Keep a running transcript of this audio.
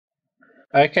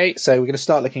Okay, so we're going to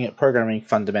start looking at programming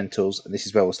fundamentals, and this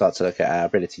is where we'll start to look at our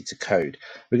ability to code.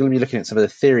 We're going to be looking at some of the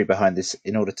theory behind this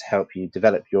in order to help you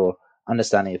develop your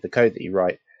understanding of the code that you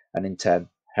write, and in turn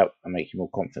help and make you more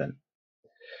confident.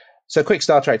 So, quick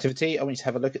starter activity, I want you to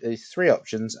have a look at these three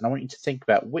options, and I want you to think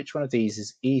about which one of these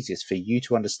is easiest for you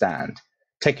to understand.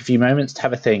 Take a few moments to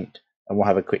have a think, and we'll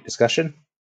have a quick discussion.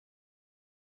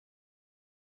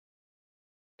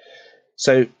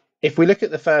 So, if we look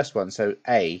at the first one, so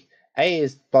A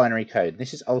is binary code.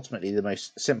 This is ultimately the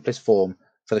most simplest form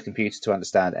for the computer to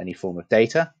understand any form of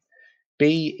data.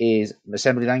 B is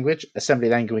assembly language. Assembly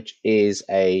language is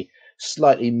a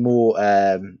slightly more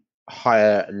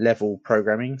higher level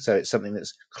programming, so it's something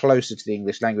that's closer to the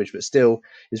English language, but still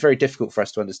is very difficult for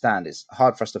us to understand. It's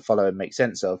hard for us to follow and make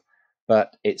sense of,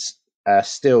 but it's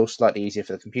still slightly easier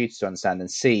for the computer to understand than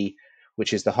C,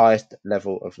 which is the highest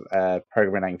level of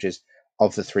programming languages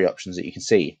of the three options that you can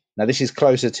see. Now, this is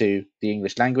closer to the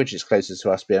English language. It's closer to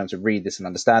us being able to read this and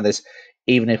understand this,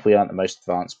 even if we aren't the most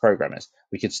advanced programmers.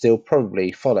 We could still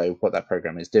probably follow what that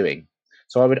program is doing.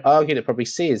 So I would argue that probably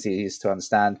C is the easiest to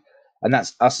understand, and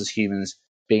that's us as humans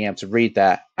being able to read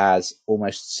that as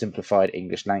almost simplified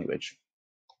English language.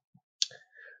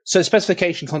 So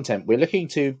specification content, we're looking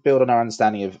to build on our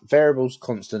understanding of variables,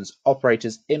 constants,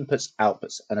 operators, inputs,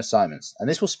 outputs, and assignments. And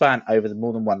this will span over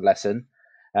more than one lesson,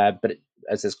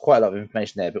 as there's quite a lot of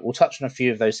information there, but we'll touch on a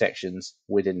few of those sections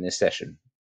within this session.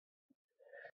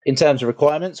 In terms of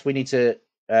requirements, we need to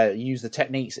use the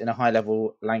techniques in a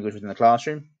high-level language within the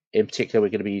classroom. In particular,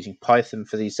 we're going to be using Python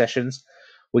for these sessions.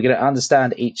 We're going to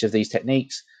understand each of these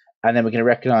techniques, and then we're going to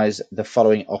recognize the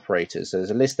following operators. So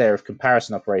there's a list there of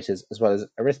comparison operators as well as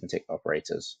arithmetic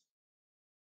operators.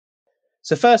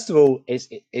 So first of all,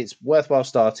 it's worthwhile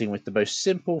starting with the most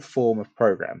simple form of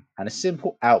program and a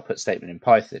simple output statement in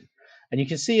Python. And you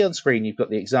can see on screen, you've got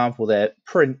the example there,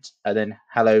 print, and then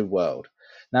hello world.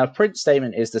 Now, a print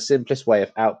statement is the simplest way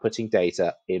of outputting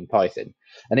data in Python.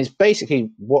 And it's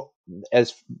basically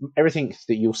everything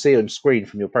that you'll see on screen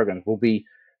from your program will be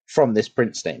from this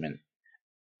print statement.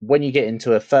 When you get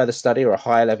into a further study or a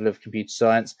higher level of computer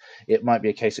science, it might be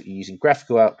a case that you're using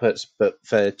graphical outputs, but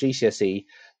for GCSE,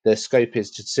 the scope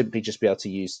is to simply just be able to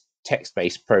use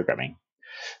text-based programming.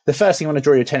 The first thing I want to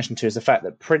draw your attention to is the fact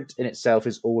that print in itself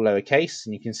is all lowercase,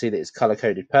 and you can see that it's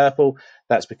color-coded purple.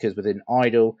 That's because within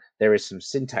idle, there is some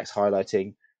syntax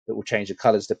highlighting that will change the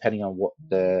colors depending on what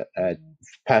the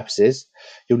purpose is.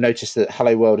 You'll notice that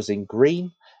hello world is in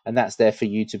green, and that's there for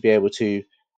you to be able to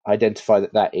identify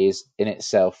that that is in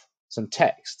itself some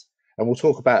text. And we'll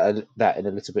talk about that in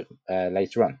a little bit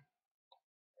later on.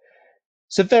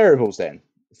 So variables then.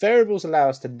 Variables allow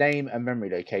us to name a memory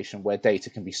location where data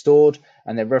can be stored,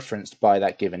 and they're referenced by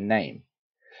that given name.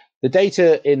 The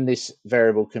data in this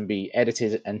variable can be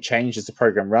edited and changed as the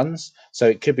program runs. So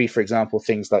it could be, for example,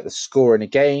 things like the score in a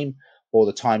game or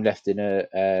the time left in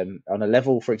on a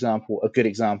level, for example, are good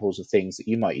examples of things that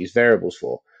you might use variables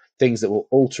for, things that will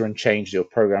alter and change as your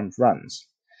program runs.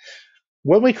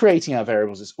 When we're creating our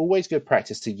variables, it's always good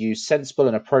practice to use sensible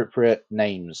and appropriate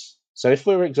names. So if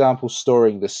we're, for example,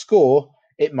 storing the score,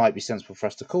 it might be sensible for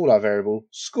us to call our variable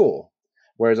score.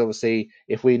 Whereas obviously,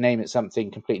 if we name it something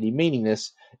completely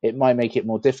meaningless, it might make it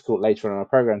more difficult later on in our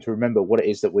program to remember what it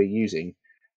is that we're using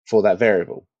for that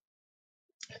variable.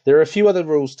 There are a few other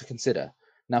rules to consider.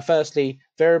 Now, firstly,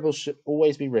 variables should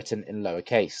always be written in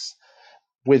lowercase,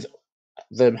 with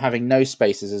them having no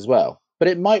spaces as well. But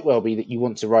it might well be that you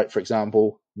want to write, for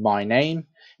example, my name,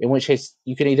 in which case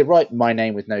you can either write my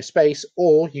name with no space,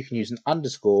 or you can use an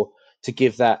underscore to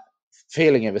give that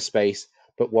feeling of a space,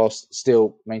 but whilst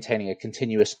still maintaining a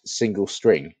continuous single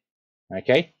string.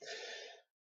 Okay.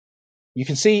 You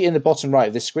can see in the bottom right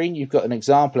of this screen, you've got an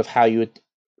example of how you would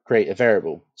create a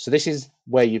variable. So this is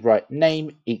where you'd write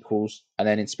name equals, and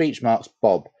then in speech marks,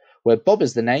 Bob. Where Bob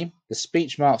is the name, the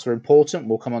speech marks are important.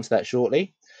 We'll come on to that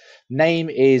shortly. Name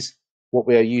is what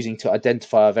we are using to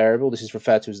identify our variable. This is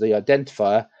referred to as the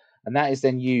identifier, and that is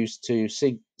then used to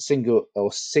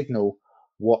signal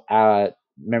what our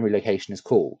memory location is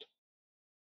called.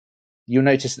 You'll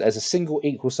notice that there's a single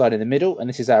equal sign in the middle, and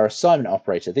this is our assignment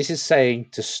operator. This is saying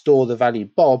to store the value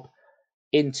Bob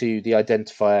into the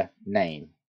identifier name.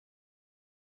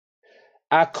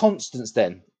 Our constants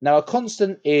then. Now, a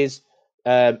constant is,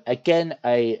 again,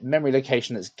 a memory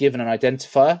location that's given an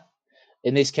identifier.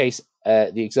 In this case,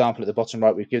 the example at the bottom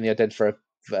right, we've given the identifier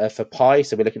for pi.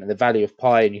 So we're looking at the value of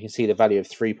pi, and you can see the value of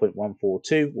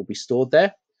 3.142 will be stored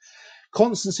there.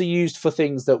 Constants are used for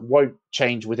things that won't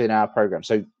change within our program.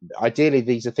 So ideally,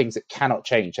 these are things that cannot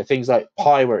change. So things like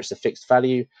pi, where it's a fixed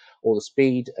value, or the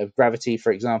speed of gravity,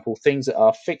 for example, things that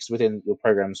are fixed within your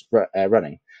program's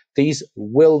running. These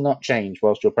will not change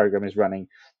whilst your program is running.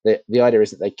 The idea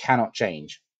is that they cannot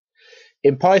change.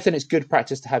 In Python, it's good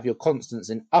practice to have your constants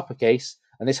in uppercase,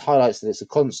 and this highlights that it's a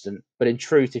constant, but in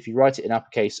truth, if you write it in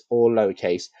uppercase or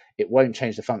lowercase, it won't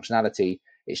change the functionality.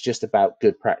 It's just about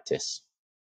good practice.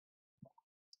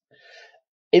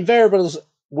 In variables,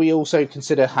 we also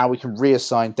consider how we can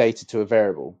reassign data to a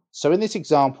variable. So in this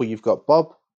example, you've got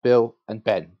Bob, Bill, and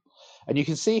Ben. And you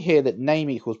can see here that name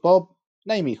equals Bob,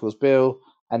 name equals Bill,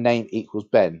 and name equals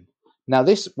Ben. Now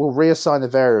this will reassign the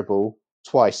variable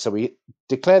twice. So we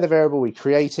declare the variable, we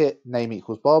create it, name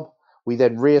equals Bob. We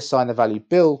then reassign the value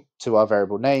Bill to our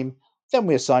variable name. Then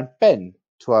we assign Ben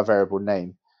to our variable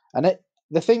name. And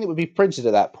the thing that would be printed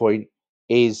at that point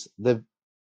is the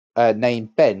name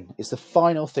Ben is the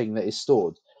final thing that is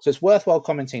stored. So it's worthwhile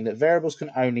commenting that variables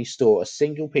can only store a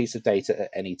single piece of data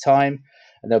at any time,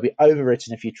 and they'll be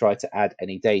overwritten if you try to add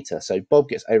any data. So Bob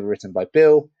gets overwritten by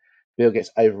Bill, Bill gets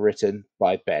overwritten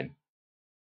by Ben.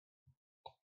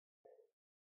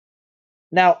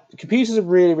 Now, computers are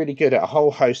really good at a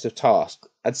whole host of tasks,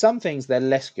 and some things they're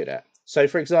less good at. So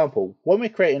for example, when we're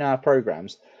creating our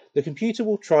programs, the computer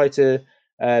will try to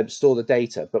store the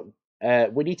data, but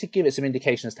we need to give it some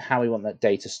indication as to how we want that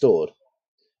data stored.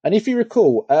 And if you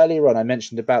recall, earlier on I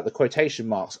mentioned about the quotation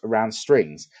marks around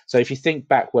strings. So if you think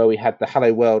back where we had the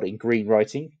hello world in green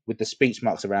writing with the speech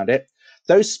marks around it,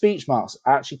 those speech marks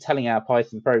are actually telling our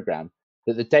Python program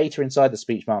that the data inside the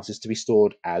speech marks is to be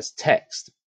stored as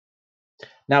text.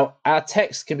 Now, our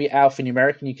text can be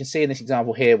alphanumeric, and you can see in this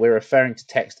example here, we're referring to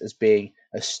text as being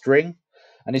a string.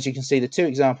 And as you can see, the two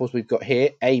examples we've got here,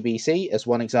 A, B, C as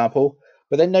one example,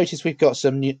 but then notice we've got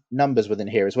some numbers within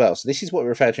here as well. So this is what we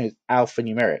refer to as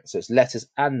alphanumeric. So it's letters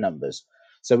and numbers.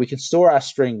 So we can store our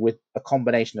string with a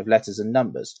combination of letters and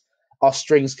numbers. Our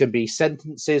strings can be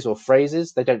sentences or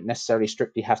phrases. They don't necessarily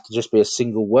strictly have to just be a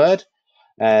single word.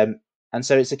 And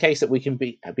so it's a case that we can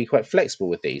be quite flexible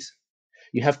with these.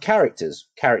 You have characters.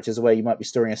 Characters are where you might be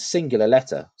storing a singular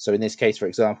letter. So in this case, for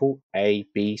example, A,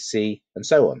 B, C, and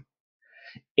so on.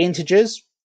 Integers.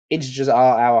 Integers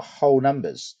are our whole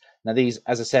numbers. Now these,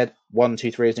 as I said, 1,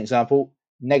 2, 3 as an example.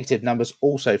 Negative numbers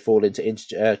also fall into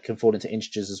can fall into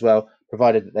integers as well,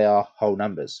 provided that they are whole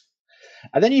numbers.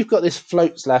 And then you've got this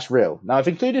float/real. Now I've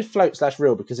included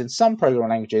float/real because in some programming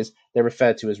languages they're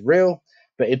referred to as real,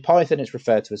 but in Python it's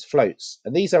referred to as floats.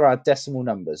 And these are our decimal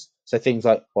numbers. So things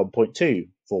like 1.2,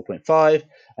 4.5,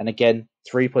 and again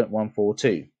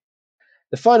 3.142.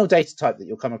 The final data type that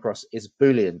you'll come across is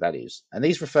Boolean values, and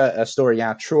these refer to storing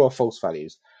our true or false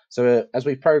values. So as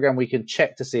we program, we can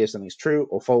check to see if something's true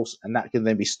or false, and that can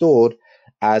then be stored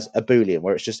as a Boolean,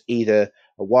 where it's just either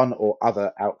a one or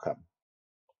other outcome.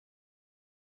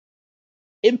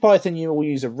 In Python, you will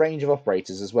use a range of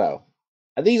operators as well.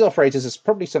 And these operators is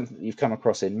probably something that you've come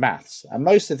across in maths, and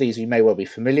most of these you may well be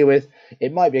familiar with.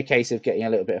 It might be a case of getting a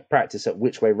little bit of practice at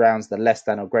which way rounds the less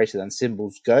than or greater than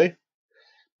symbols go.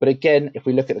 But again, if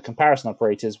we look at the comparison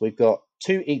operators, we've got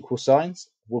two equal signs.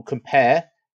 We'll compare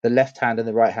the left hand and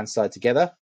the right hand side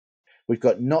together. We've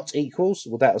got not equals.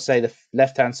 Well, that will say the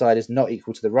left hand side is not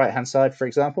equal to the right hand side, for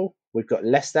example. We've got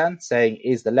less than, saying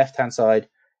is the left hand side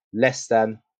less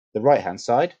than the right hand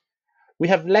side. We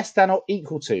have less than or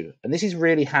equal to, and this is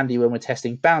really handy when we're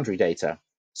testing boundary data.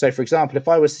 So for example, if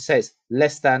I was to say it's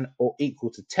less than or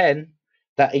equal to 10,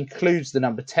 that includes the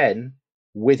number 10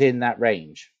 within that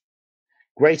range.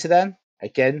 Greater than,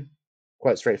 again,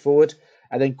 quite straightforward,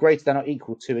 and then greater than or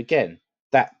equal to, again,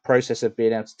 that process of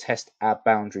being able to test our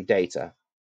boundary data.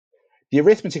 The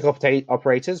arithmetic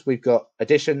operators, we've got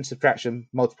addition, subtraction,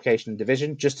 multiplication, and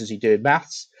division, just as you do in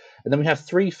maths. And then we have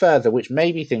three further, which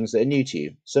may be things that are new to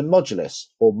you. So modulus,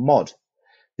 or mod.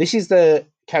 This is the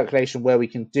calculation where we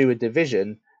can do a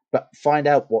division, but find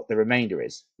out what the remainder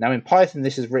is. Now in Python,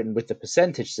 this is written with the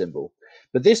percentage symbol.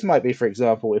 But this might be, for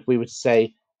example, if we were to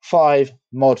say 5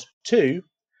 mod 2,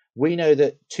 we know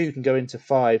that 2 can go into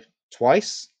 5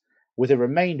 twice with a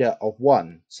remainder of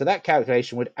 1. So that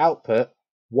calculation would output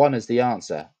 1 as the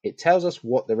answer. It tells us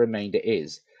what the remainder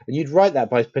is. And you'd write that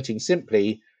by putting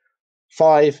simply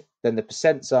 5, then the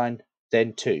percent sign,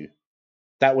 then 2.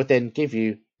 That would then give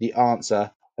you the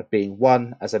answer of being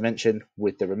 1, as I mentioned,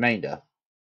 with the remainder.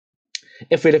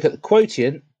 If we look at the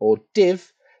quotient, or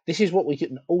div, this is what we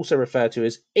can also refer to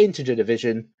as integer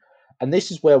division. And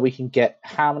this is where we can get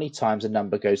how many times a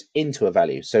number goes into a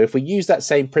value. So if we use that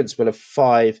same principle of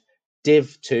 5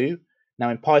 div 2, now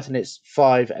in Python it's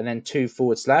 5 and then 2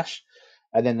 /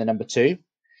 and then the number 2.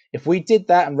 If we did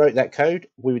that and wrote that code,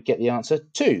 we would get the answer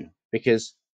 2,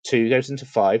 because 2 goes into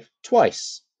 5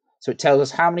 twice. So it tells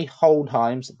us how many whole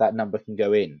times that number can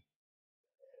go in.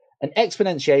 An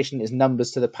exponentiation is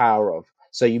numbers to the power of.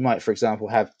 So you might, for example,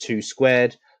 have 2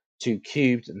 squared, 2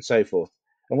 cubed, and so forth.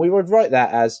 And we would write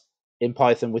that as in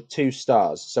Python with 2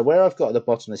 stars. So where I've got at the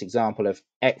bottom this example of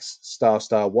x star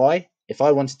star y, if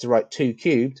I wanted to write 2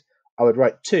 cubed, I would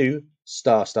write 2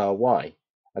 star star y.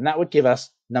 And that would give us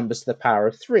numbers to the power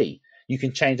of 3. You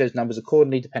can change those numbers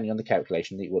accordingly depending on the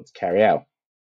calculation that you want to carry out.